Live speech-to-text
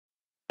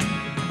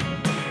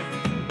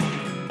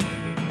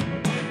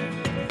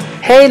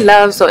Hey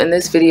love, so in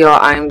this video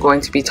I'm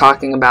going to be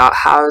talking about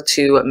how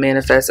to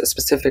manifest a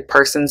specific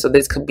person. So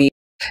this could be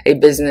a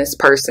business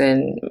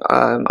person,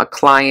 a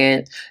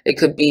client, it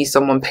could be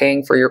someone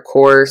paying for your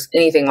course,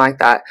 anything like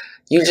that.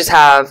 You just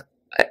have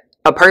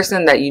a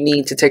person that you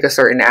need to take a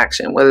certain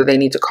action, whether they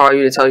need to call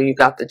you to tell you you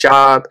got the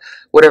job,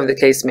 whatever the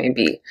case may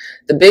be.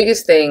 The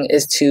biggest thing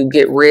is to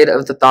get rid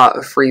of the thought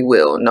of free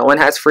will. No one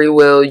has free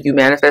will. You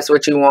manifest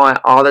what you want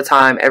all the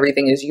time.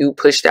 Everything is you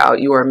pushed out.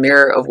 You are a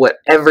mirror of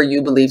whatever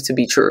you believe to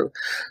be true.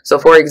 So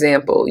for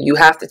example, you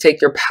have to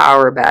take your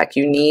power back.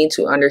 You need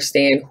to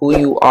understand who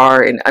you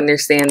are and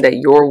understand that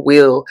your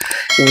will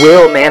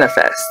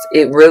manifest.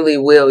 It really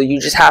will. You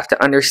just have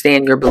to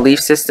understand your belief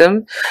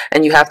system,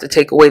 and you have to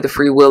take away the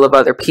free will of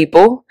other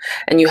people,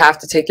 and you have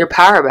to take your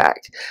power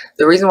back.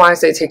 The reason why I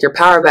say take your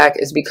power back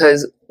is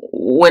because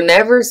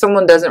whenever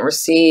someone doesn't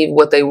receive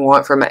what they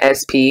want from an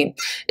SP,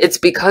 it's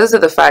because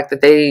of the fact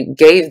that they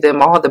gave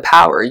them all the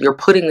power. You're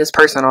putting this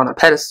person on a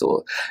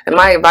pedestal. And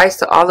my advice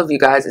to all of you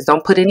guys is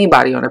don't put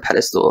anybody on a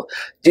pedestal.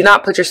 Do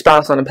not put your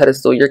spouse on a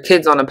pedestal, your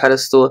kids on a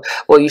pedestal.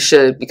 Well, you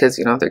should, because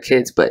you know they're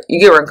kids, but you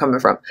get where I'm coming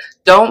from.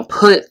 Don't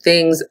put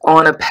things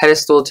on a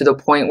pedestal to the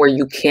point where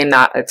you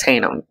cannot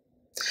attain them.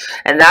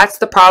 And that's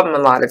the problem a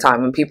lot of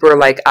time when people are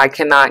like, I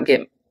cannot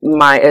get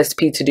my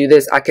SP to do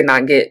this, I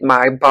cannot get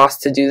my boss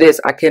to do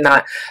this, I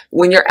cannot.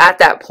 When you're at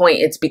that point,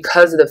 it's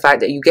because of the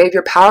fact that you gave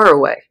your power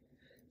away.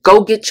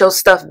 Go get your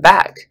stuff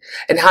back.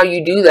 And how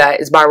you do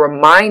that is by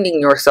reminding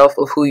yourself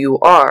of who you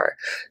are.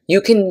 You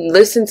can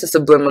listen to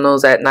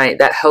subliminals at night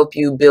that help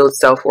you build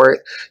self-worth.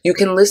 You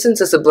can listen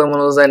to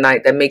subliminals at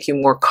night that make you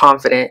more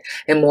confident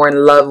and more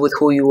in love with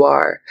who you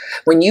are.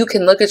 When you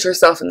can look at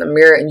yourself in the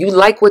mirror and you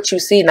like what you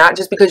see, not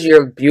just because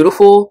you're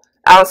beautiful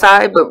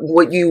outside, but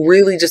what you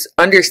really just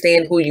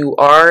understand who you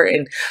are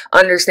and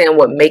understand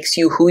what makes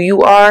you who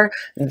you are,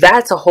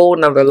 that's a whole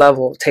nother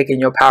level of taking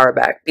your power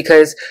back,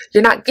 because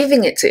you're not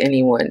giving it to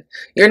anyone.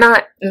 You're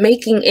not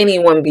making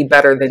anyone be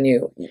better than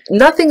you.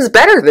 Nothing's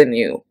better than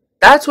you.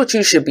 That's what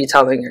you should be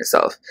telling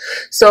yourself.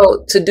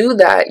 So to do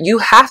that, you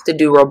have to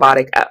do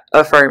robotic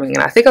affirming.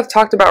 And I think I've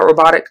talked about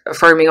robotic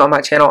affirming on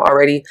my channel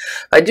already.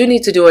 I do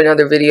need to do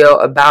another video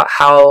about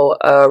how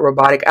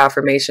robotic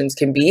affirmations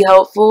can be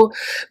helpful,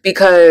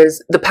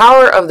 because the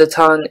power of the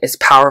tongue is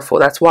powerful.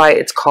 That's why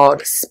it's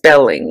called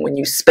spelling. When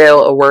you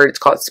spell a word, it's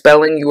called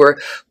spelling. You are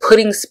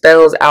putting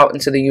spells out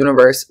into the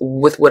universe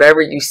with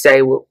whatever you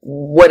say,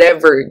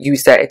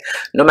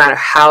 no matter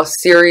how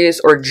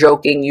serious or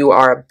joking you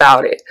are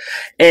about it.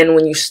 And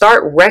when you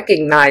start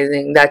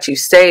recognizing that you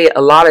say a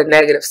lot of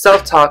negative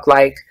self-talk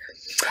like,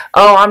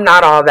 oh, I'm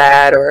not all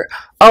that, or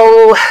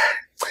oh,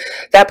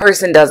 that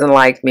person doesn't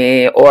like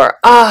me, or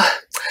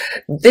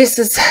this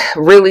is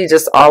really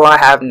just all I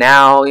have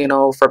now, you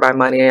know, for my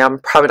money. I'm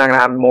probably not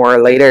gonna have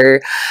more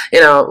later.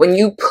 You know, when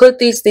you put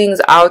these things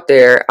out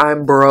there,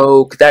 I'm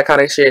broke, that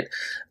kind of shit,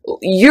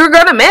 you're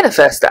gonna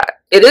manifest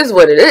that. It is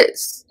what it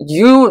is.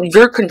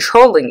 You're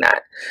controlling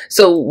that.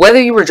 So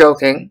whether you were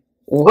joking,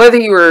 whether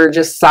you were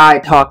just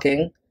side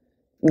talking,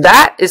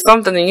 that is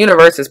something the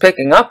universe is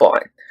picking up on,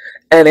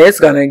 and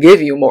it's going to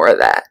give you more of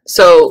that.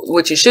 So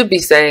what you should be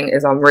saying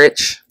is, I'm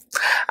rich,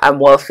 I'm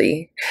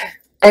wealthy,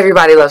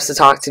 everybody loves to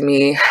talk to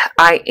me,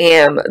 I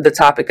am the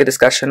topic of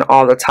discussion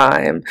all the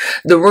time,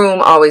 the room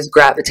always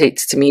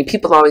gravitates to me,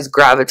 people always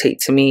gravitate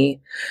to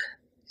me.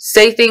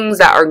 Say things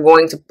that are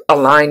going to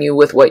align you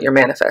with what you're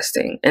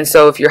manifesting. And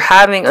so if you're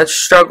having a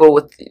struggle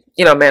with,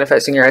 you know,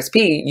 manifesting your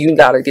SP, you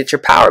got to get your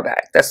power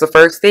back. That's the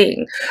first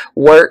thing.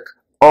 Work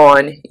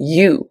on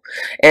you.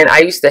 And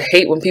I used to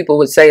hate when people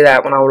would say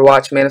that when I would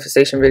watch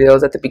manifestation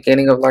videos at the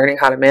beginning of learning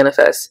how to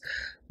manifest.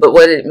 But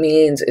what it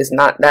means is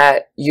not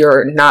that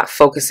you're not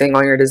focusing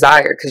on your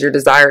desire, because your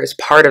desire is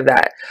part of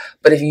that.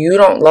 But if you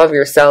don't love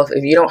yourself,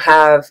 if you don't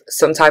have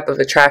some type of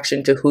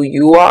attraction to who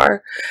you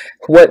are,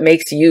 what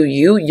makes you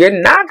you, you're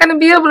not going to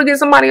be able to get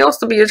somebody else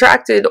to be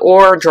attracted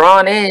or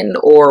drawn in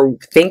or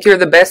think you're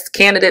the best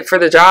candidate for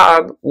the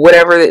job,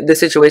 whatever the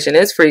situation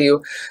is for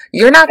you.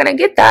 You're not going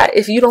to get that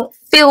if you don't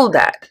feel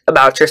that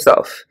about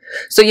yourself.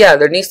 So yeah,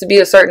 there needs to be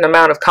a certain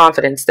amount of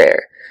confidence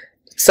there.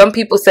 Some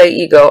people say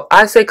ego.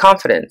 I say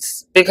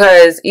confidence,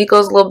 because ego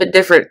is a little bit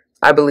different,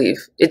 I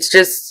believe. It's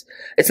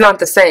not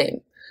the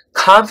same.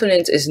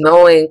 Confidence is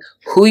knowing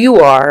who you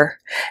are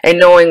and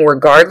knowing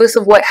regardless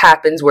of what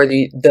happens, whether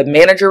the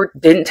manager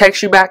didn't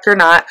text you back or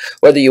not,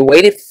 whether you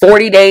waited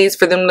 40 days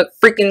for them to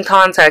freaking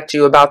contact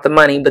you about the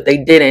money, but they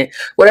didn't.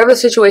 Whatever the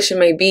situation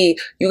may be,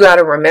 you got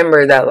to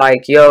remember that,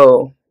 like,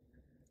 yo,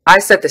 I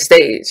set the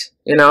stage,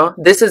 you know,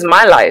 this is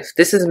my life.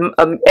 This is,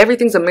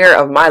 everything's a mirror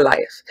of my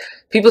life.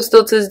 People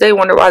still to this day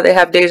wonder why they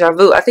have deja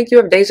vu. I think you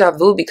have deja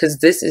vu because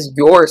this is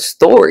your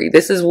story.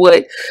 This is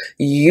what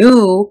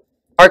you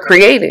are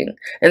creating.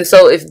 And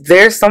so if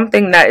there's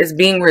something that is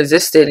being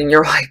resisted and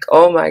you're like,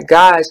 oh my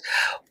gosh,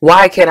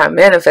 why can't I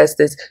manifest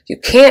this? You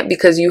can't,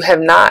 because you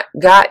have not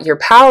got your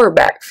power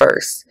back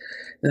first.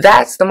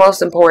 That's the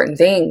most important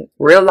thing,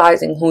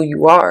 realizing who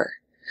you are.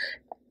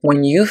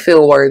 When you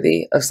feel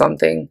worthy of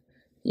something,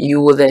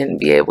 you will then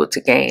be able to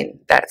gain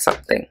that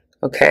something.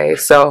 Okay,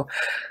 so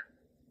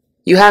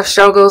you have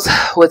struggles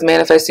with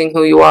manifesting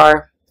who you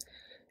are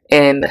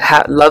and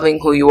loving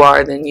who you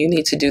are, then you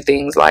need to do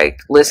things like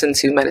listen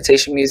to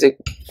meditation music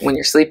when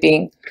you're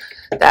sleeping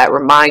that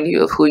remind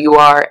you of who you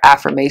are,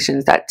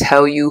 affirmations that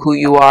tell you who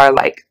you are,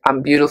 like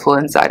I'm beautiful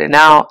inside and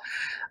out,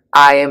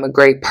 I am a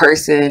great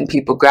person,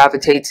 people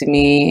gravitate to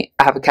me,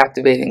 I have a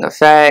captivating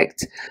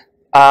effect,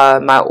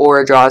 my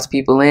aura draws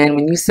people in.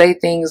 When you say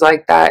things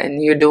like that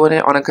and you're doing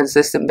it on a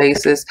consistent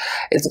basis,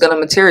 it's going to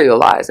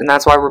materialize. And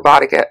that's why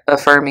robotic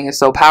affirming is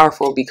so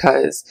powerful,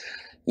 because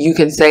you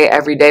can say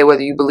every day,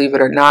 whether you believe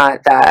it or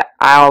not, that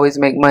I always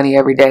make money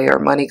every day, or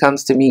money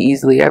comes to me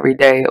easily every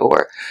day,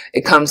 or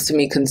it comes to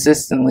me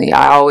consistently.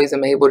 I always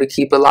am able to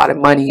keep a lot of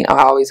money.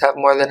 I always have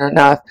more than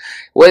enough.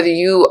 Whether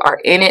you are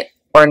in it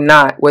or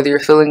not, whether your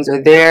feelings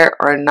are there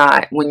or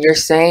not, when you're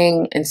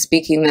saying and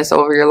speaking this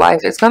over your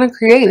life, it's going to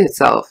create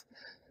itself.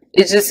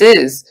 It just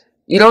is.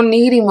 You don't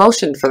need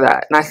emotion for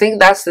that. And I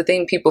think that's the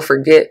thing people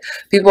forget.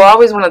 People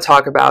always want to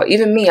talk about,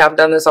 even me, I've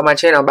done this on my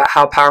channel, about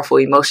how powerful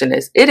emotion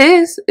is. It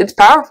is. It's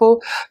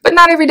powerful. But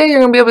not every day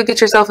you're going to be able to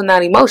get yourself in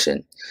that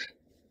emotion.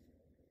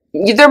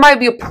 There might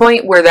be a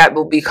point where that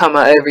will become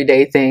an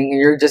everyday thing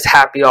and you're just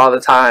happy all the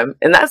time.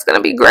 And that's going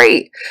to be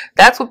great.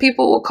 That's what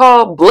people will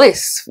call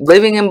bliss,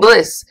 living in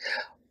bliss.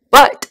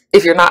 But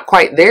if you're not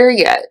quite there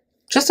yet,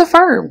 just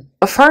affirm.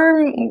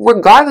 Affirm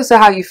regardless of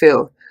how you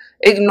feel.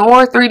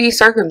 Ignore 3D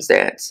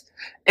circumstance.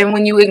 And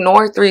when you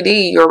ignore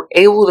 3D, you're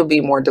able to be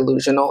more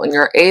delusional and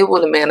you're able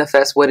to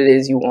manifest what it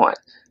is you want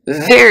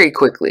very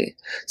quickly.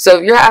 So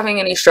if you're having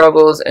any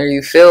struggles or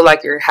you feel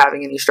like you're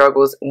having any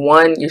struggles,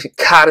 one, you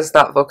gotta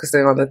stop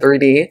focusing on the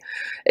 3D.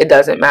 It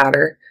doesn't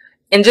matter.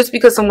 And just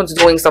because someone's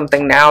doing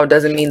something now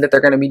doesn't mean that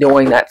they're going to be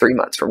doing that 3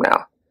 months from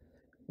now.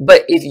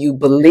 But if you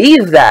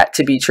believe that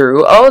to be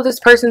true, oh,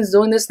 this person's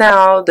doing this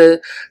now,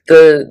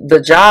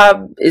 the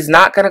job is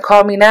not going to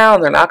call me now,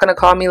 and they're not going to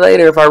call me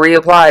later if I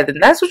reapply, then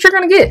that's what you're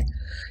going to get.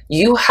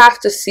 You have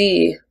to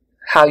see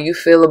how you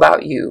feel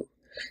about you.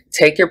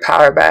 Take your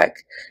power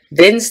back.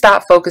 Then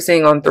stop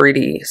focusing on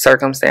 3D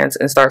circumstance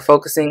and start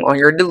focusing on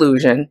your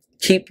delusion.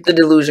 Keep the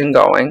delusion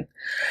going.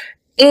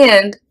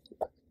 And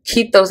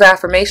keep those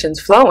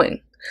affirmations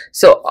flowing.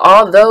 So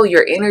although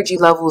your energy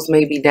levels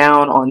may be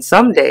down on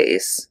some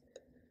days,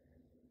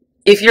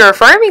 if you're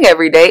affirming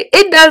every day,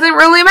 it doesn't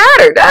really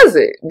matter, does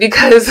it?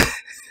 Because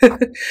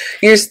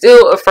you're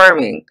still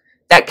affirming.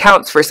 That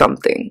counts for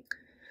something.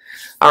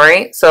 All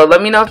right. So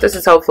let me know if this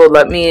is helpful.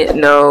 Let me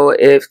know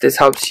if this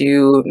helps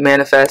you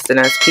manifest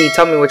an SP.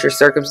 Tell me what your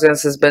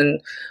circumstance has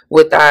been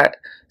with that.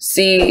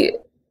 See,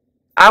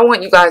 I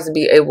want you guys to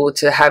be able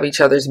to have each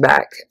other's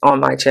back on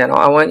my channel.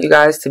 I want you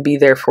guys to be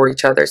there for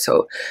each other.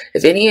 So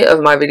if any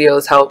of my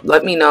videos help,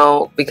 let me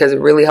know, because it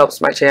really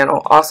helps my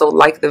channel. Also,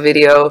 like the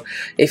video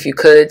if you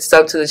could.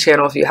 Sub to the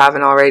channel if you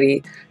haven't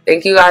already.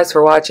 Thank you guys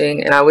for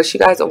watching, and I wish you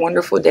guys a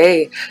wonderful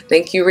day.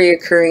 Thank you,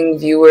 reoccurring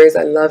viewers.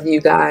 I love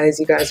you guys.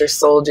 You guys are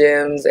soul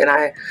gems, and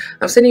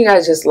I'm sending you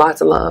guys just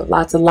lots of love,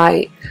 lots of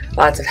light,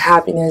 lots of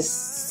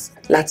happiness,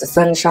 lots of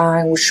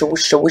sunshine. Whoosha,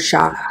 whoosha,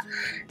 whoosha.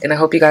 And I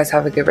hope you guys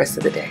have a good rest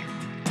of the day.